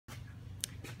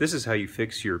This is how you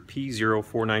fix your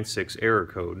P0496 error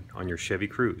code on your Chevy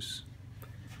Cruze.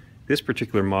 This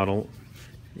particular model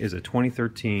is a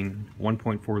 2013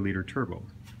 1.4 liter turbo.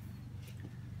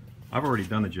 I've already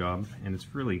done the job and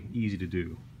it's really easy to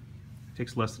do. It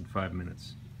takes less than 5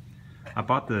 minutes. I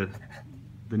bought the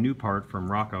new part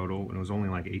from Rock Auto and it was only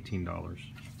like $18.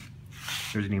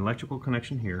 There's an electrical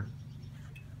connection here,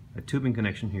 a tubing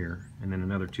connection here, and then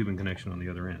another tubing connection on the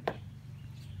other end.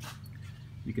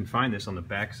 You can find this on the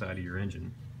back side of your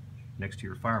engine next to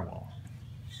your firewall.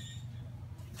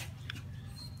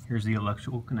 Here's the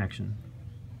electrical connection.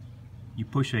 You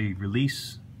push a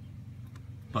release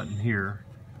button here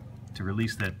to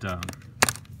release that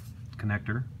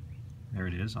connector. There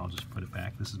it is. I'll just put it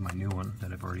back. This is my new one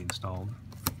that I've already installed.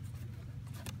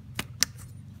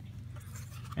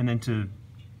 And then to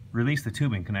release the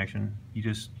tubing connection, you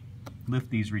just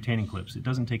lift these retaining clips. It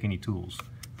doesn't take any tools.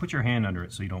 Put your hand under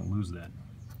it so you don't lose that.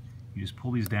 You just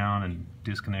pull these down and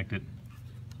disconnect it.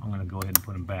 I'm going to go ahead and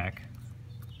put them back.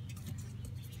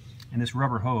 And this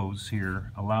rubber hose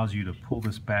here allows you to pull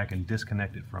this back and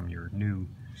disconnect it from your new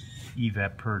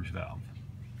Evap Purge valve.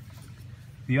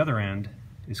 The other end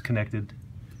is connected,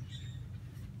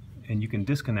 and you can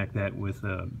disconnect that with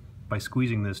by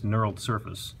squeezing this knurled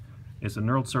surface. It's a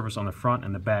knurled surface on the front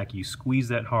and the back. You squeeze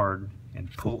that hard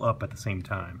and pull up at the same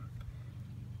time.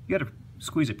 You got to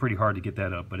squeeze it pretty hard to get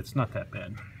that up, but it's not that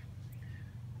bad.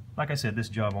 Like I said, this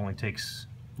job only takes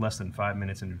less than 5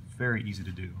 minutes and it's very easy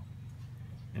to do.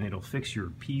 And it'll fix your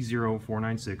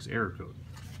P0496 error code.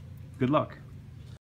 Good luck.